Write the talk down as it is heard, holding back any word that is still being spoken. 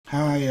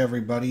Hi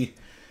everybody,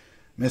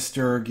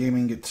 Mr.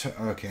 Gaming Guitar.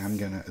 Okay,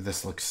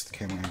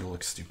 camera angle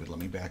looks stupid. Let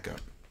me back up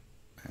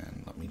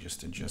and let me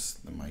just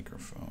adjust the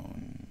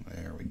microphone.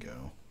 There we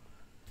go.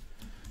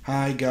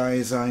 Hi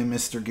guys, I'm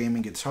Mr.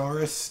 Gaming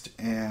Guitarist,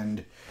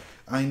 and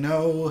I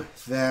know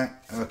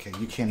that. Okay,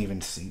 you can't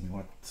even see me.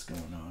 What's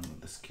going on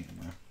with this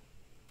camera?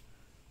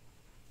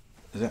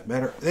 Is that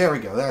better? There we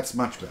go. That's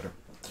much better.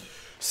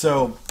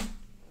 So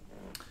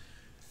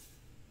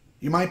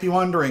you might be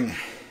wondering,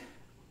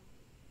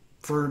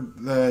 for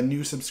the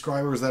new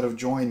subscribers that have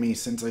joined me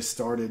since I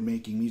started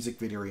making music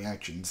video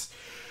reactions,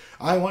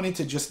 I wanted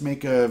to just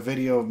make a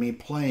video of me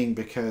playing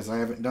because I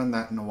haven't done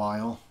that in a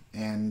while,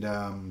 and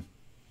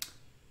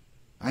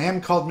I am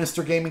called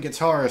Mr. Gaming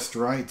Guitarist,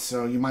 right?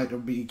 So you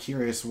might be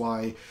curious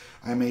why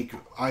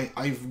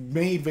I've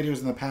made videos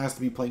in the past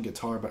of me playing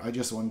guitar, but I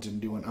just wanted to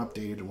do an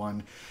updated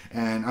one,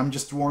 and I'm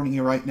just warning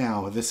you right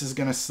now, this is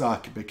gonna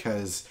suck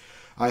because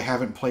I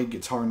haven't played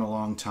guitar in a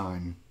long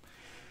time.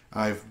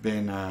 I've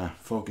been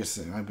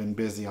focusing. I've been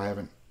busy. I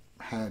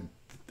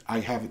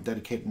haven't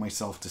dedicated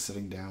myself to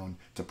sitting down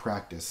to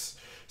practice.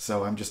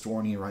 So I'm just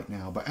warning you right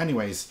now. But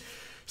anyways,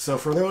 so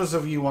for those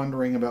of you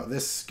wondering about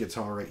this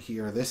guitar right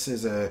here, this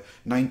is a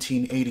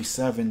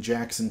 1987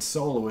 Jackson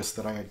Soloist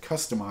that I had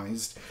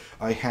customized.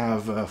 I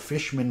have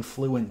Fishman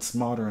Fluence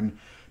modern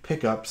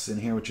pickups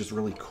in here, which is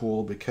really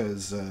cool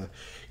because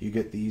you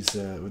get these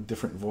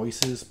different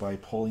voices by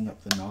pulling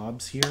up the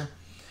knobs here.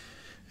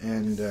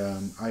 And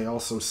I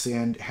also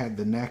had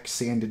the neck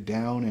sanded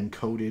down and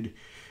coated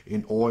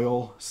in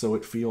oil, so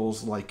it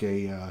feels like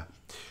a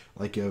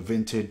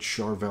vintage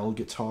Charvel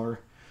guitar,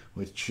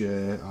 which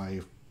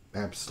I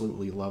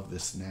absolutely love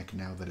this neck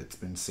now that it's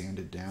been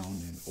sanded down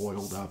and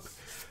oiled up.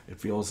 It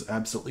feels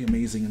absolutely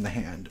amazing in the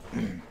hand.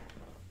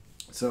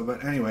 So,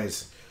 but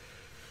anyways,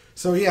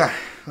 so yeah,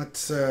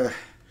 let's. And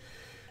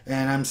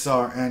I'm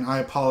sorry, and I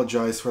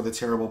apologize for the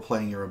terrible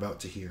playing you're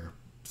about to hear.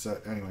 So,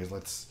 anyways,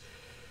 let's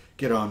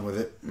get on with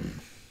it.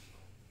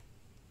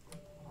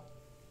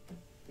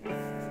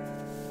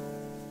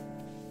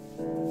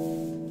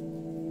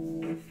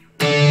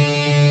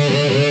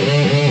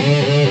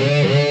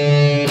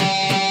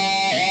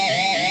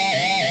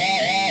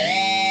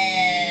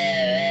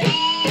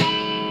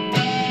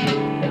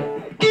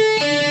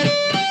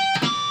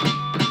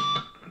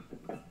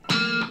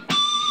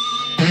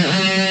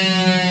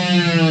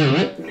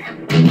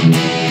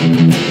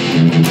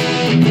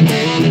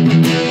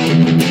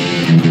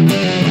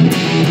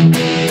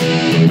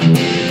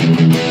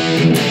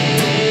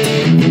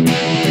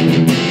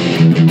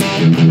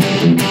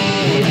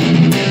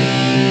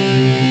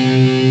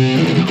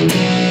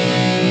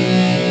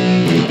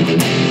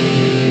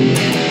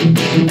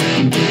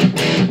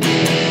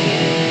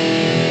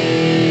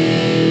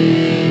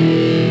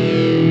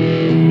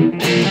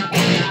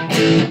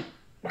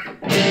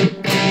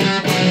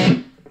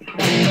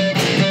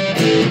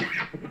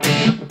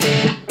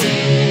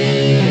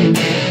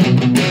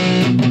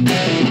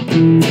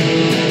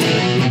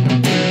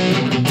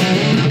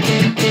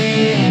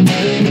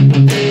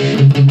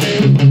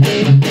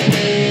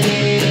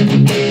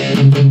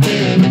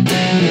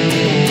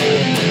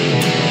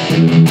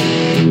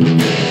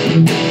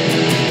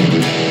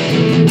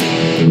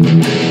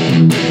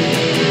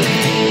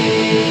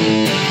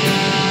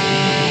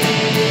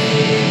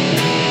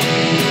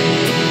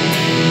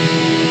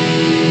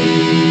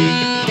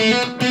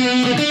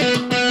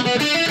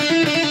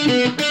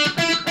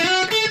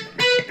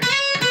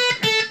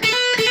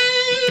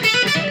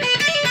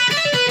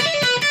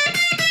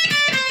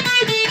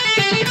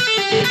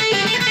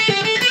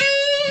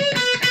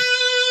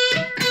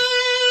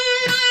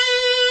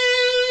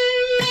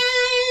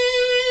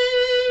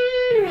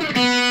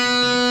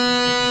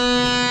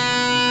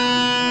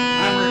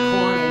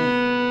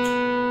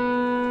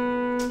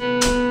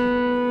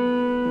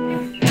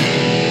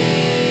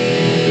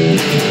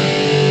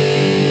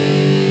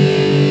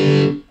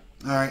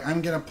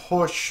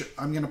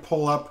 I'm gonna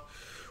pull up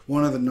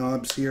one of the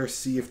knobs here,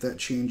 see if that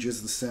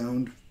changes the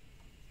sound.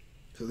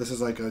 So this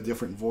is like a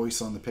different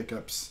voice on the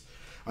pickups,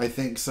 I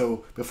think.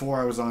 So before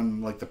I was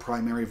on like the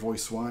primary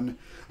voice 1,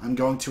 I'm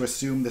going to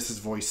assume this is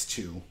voice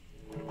 2.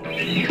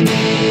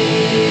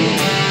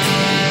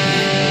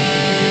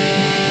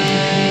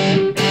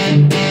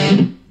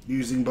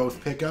 Using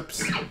both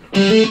pickups.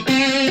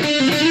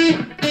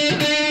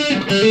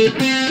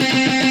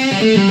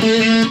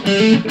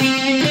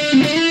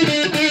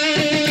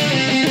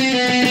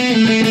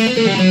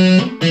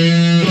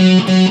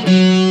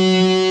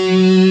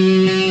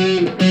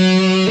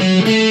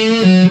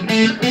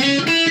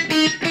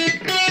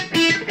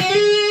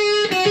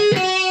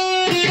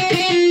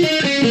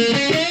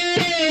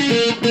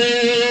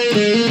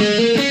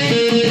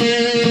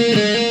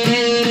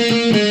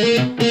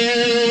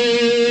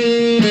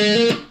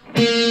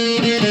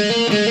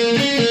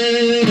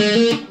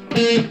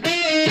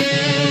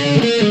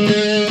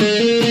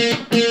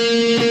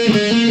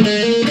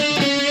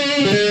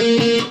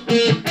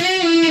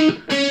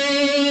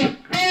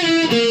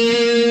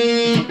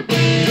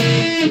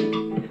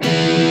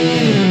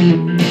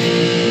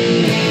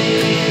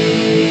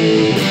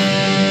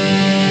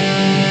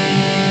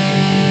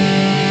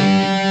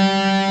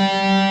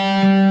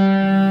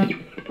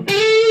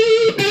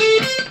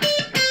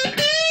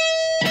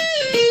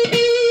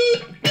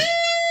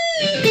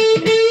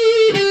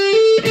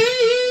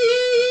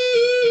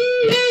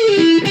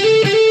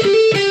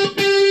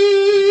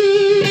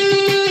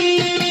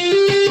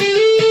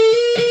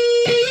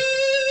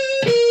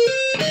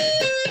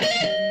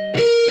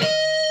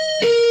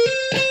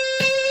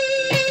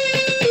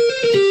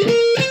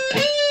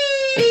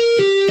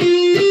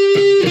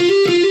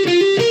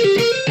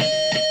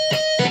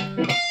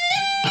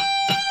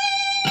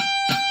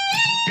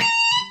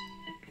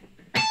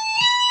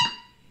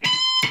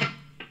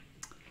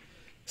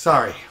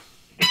 Sorry.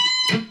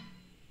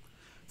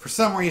 For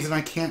some reason,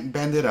 I can't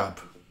bend it up.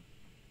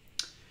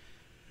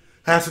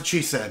 That's what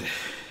she said.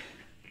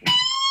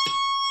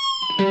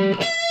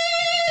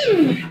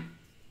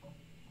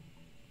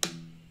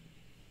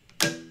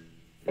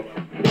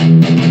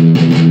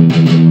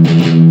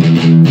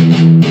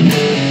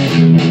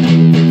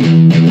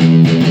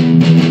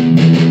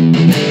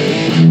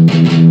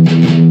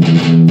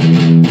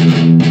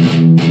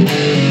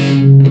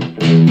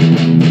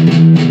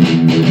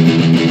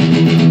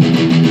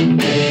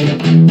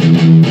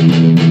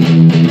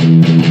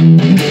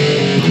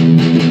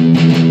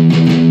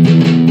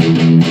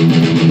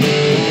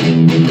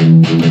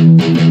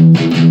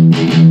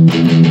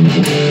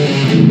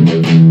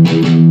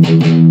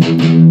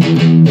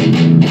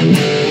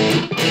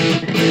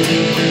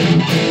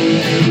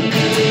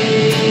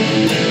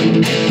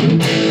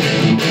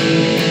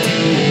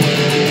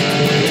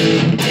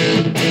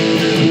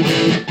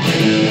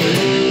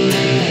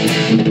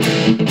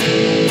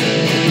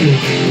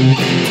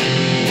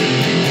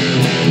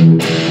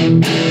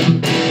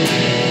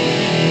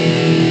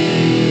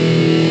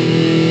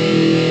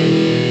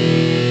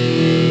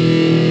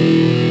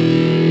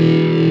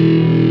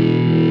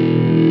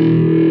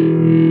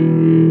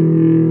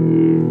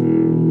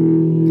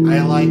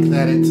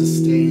 That it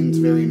sustains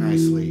very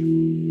nicely.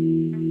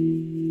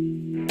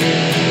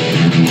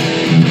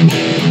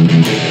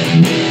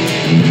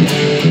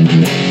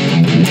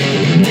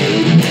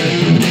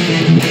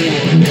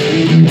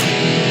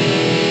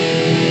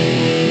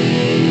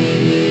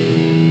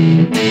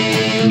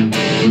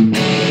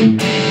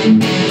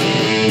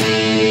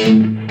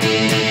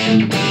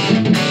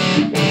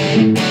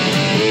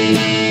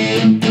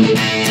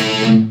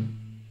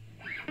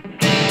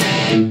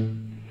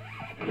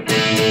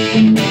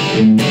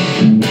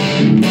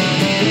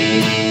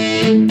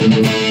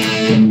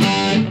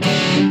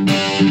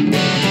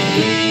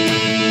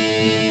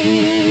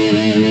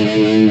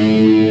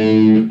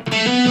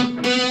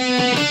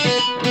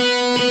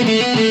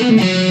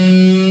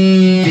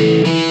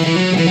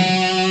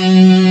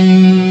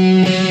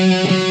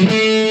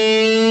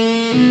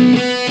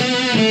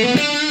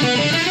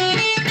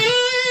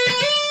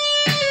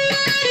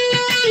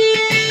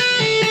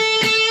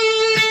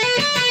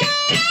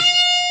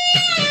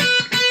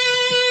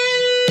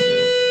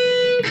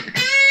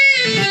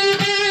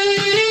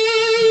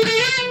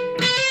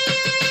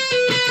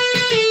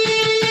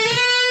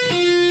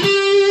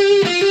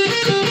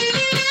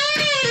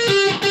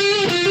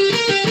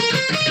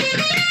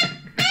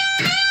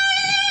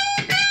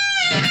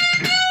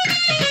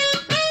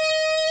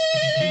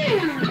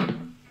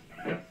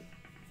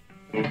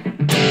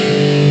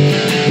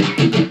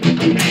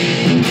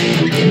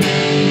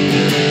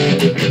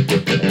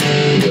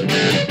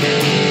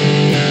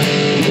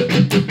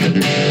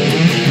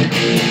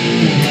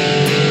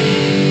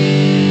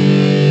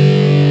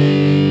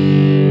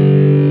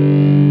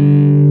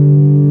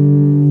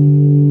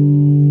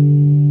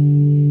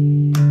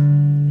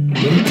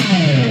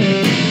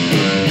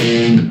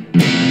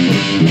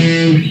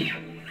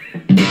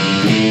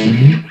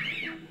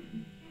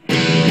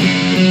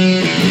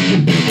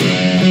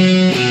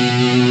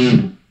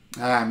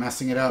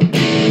 Messing it up.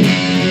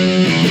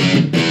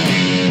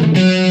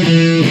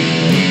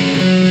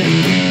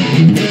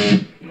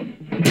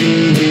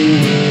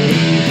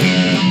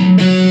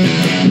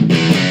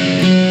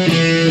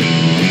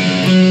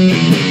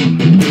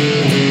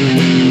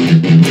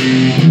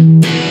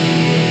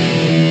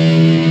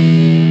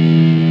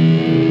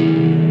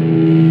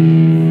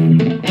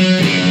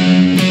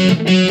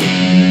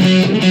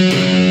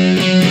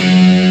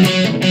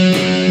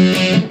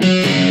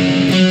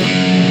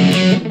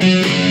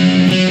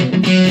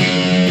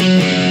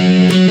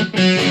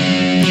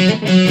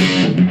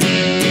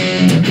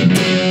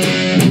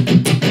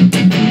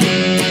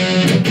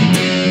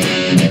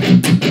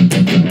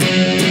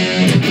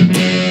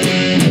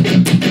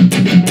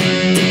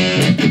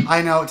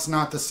 I know it's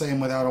not the same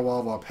without a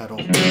wah-wah pedal.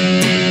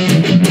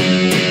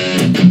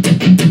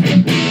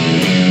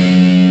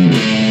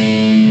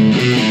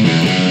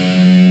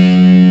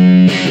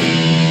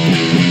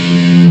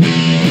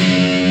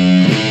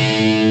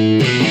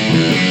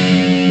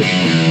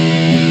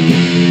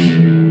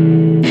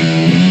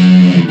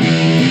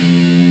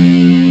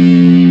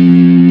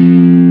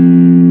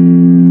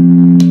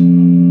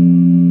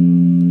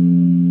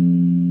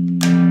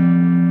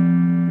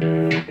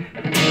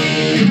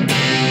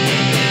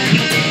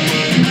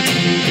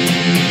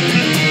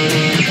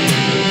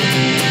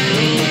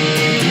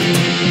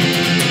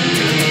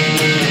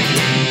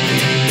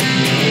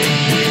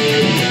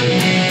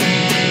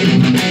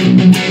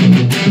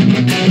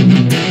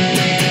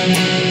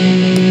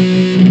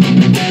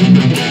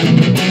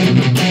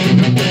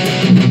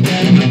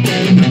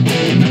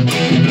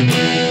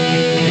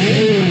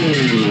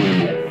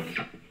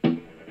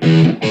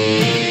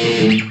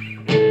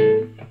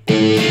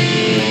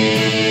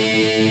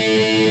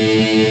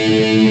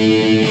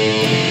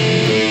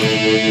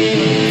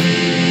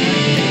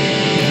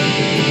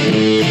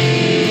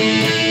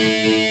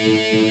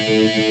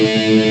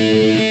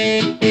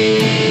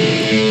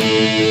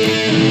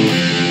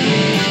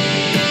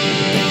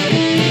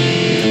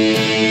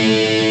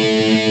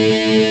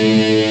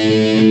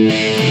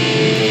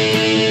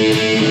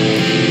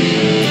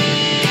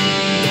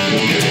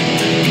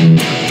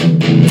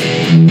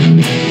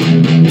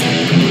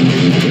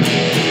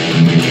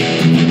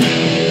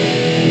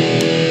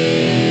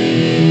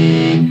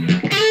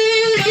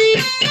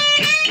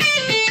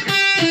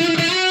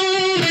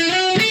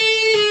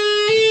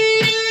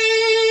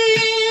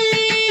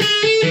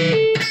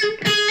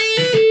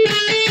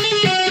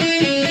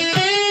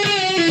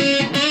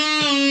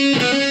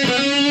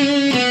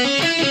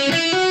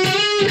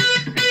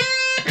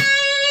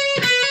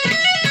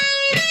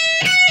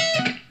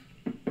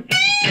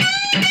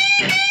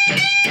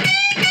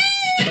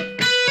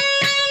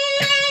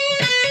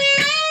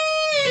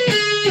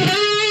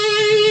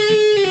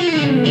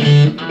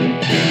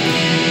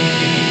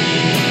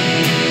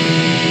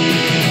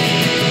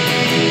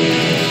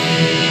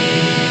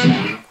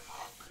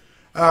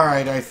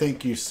 Alright, I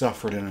think you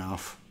suffered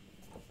enough.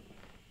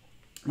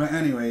 But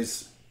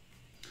anyways,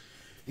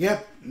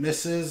 yep,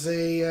 this is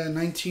a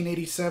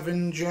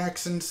 1987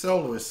 Jackson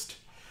Soloist.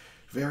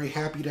 Very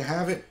happy to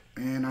have it,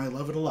 and I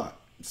love it a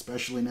lot.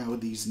 Especially now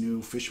with these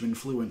new Fishman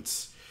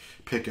Fluence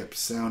pickups.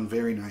 Sound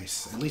very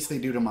nice. At least they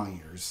do to my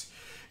ears.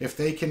 If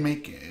they can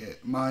make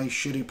my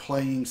shitty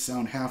playing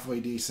sound halfway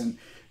decent,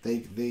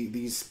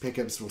 these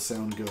pickups will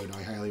sound good.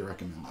 I highly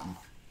recommend them.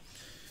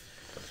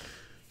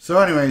 So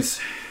anyways,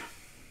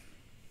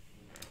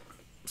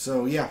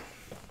 so yeah,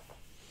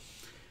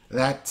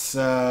 that's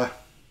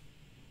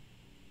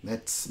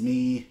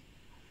me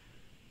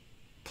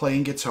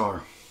playing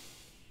guitar.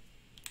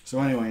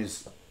 So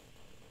anyways,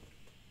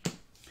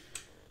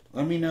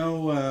 let me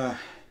know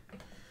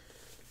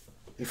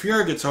if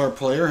you're a guitar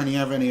player and you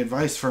have any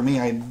advice for me.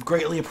 I'd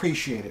greatly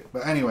appreciate it.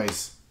 But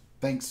anyways,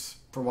 thanks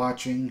for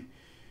watching,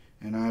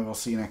 and I will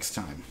see you next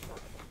time.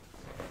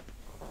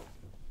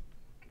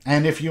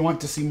 And if you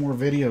want to see more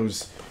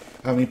videos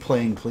of me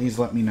playing, please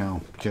let me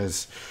know,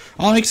 because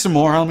I'll make some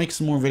more. I'll make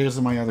some more videos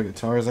of my other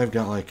guitars. I've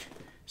got like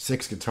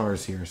 6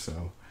 guitars here,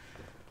 so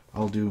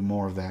I'll do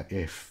more of that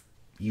if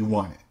you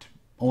want it.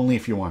 Only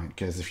if you want it,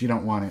 because if you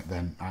don't want it,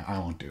 then I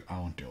won't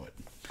do it.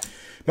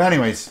 But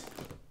anyways,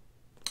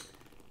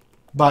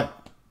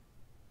 but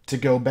to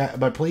go back,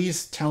 but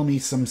please tell me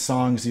some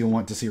songs you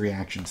want to see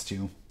reactions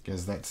to,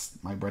 because that's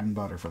my bread and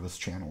butter for this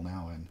channel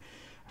now, and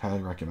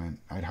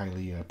I'd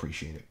highly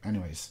appreciate it.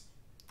 Anyways,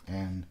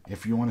 and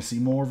if you want to see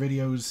more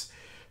videos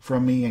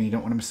from me and you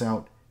don't want to miss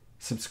out,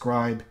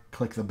 subscribe,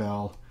 click the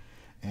bell,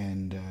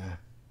 and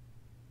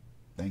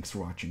thanks for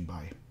watching.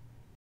 Bye.